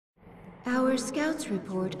Our scouts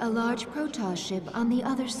report a large Protoss ship on the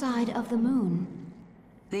other side of the moon.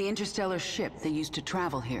 The interstellar ship they used to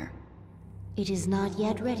travel here. It is not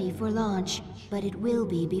yet ready for launch, but it will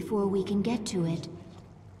be before we can get to it.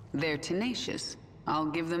 They're tenacious. I'll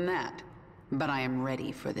give them that. But I am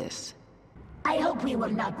ready for this. I hope we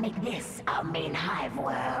will not make this our main hive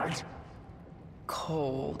world.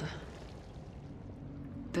 Cold.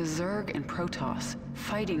 The Zerg and Protoss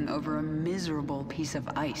fighting over a miserable piece of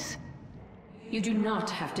ice. You do not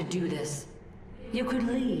have to do this. You could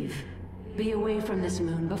leave. Be away from this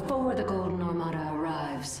moon before the Golden Armada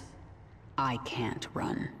arrives. I can't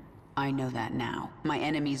run. I know that now. My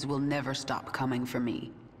enemies will never stop coming for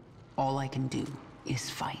me. All I can do is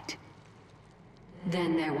fight.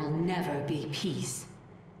 Then there will never be peace.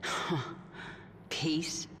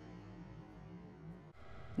 Peace?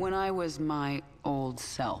 When I was my old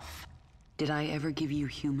self, did I ever give you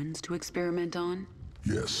humans to experiment on?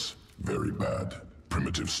 Yes, very bad.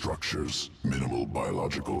 Primitive structures, minimal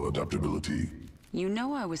biological adaptability. You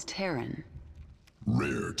know I was Terran.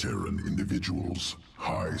 Rare Terran individuals,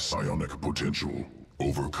 high psionic potential,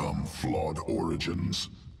 overcome flawed origins.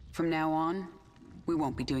 From now on, we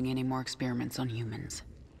won't be doing any more experiments on humans.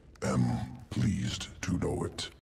 Am pleased to know it.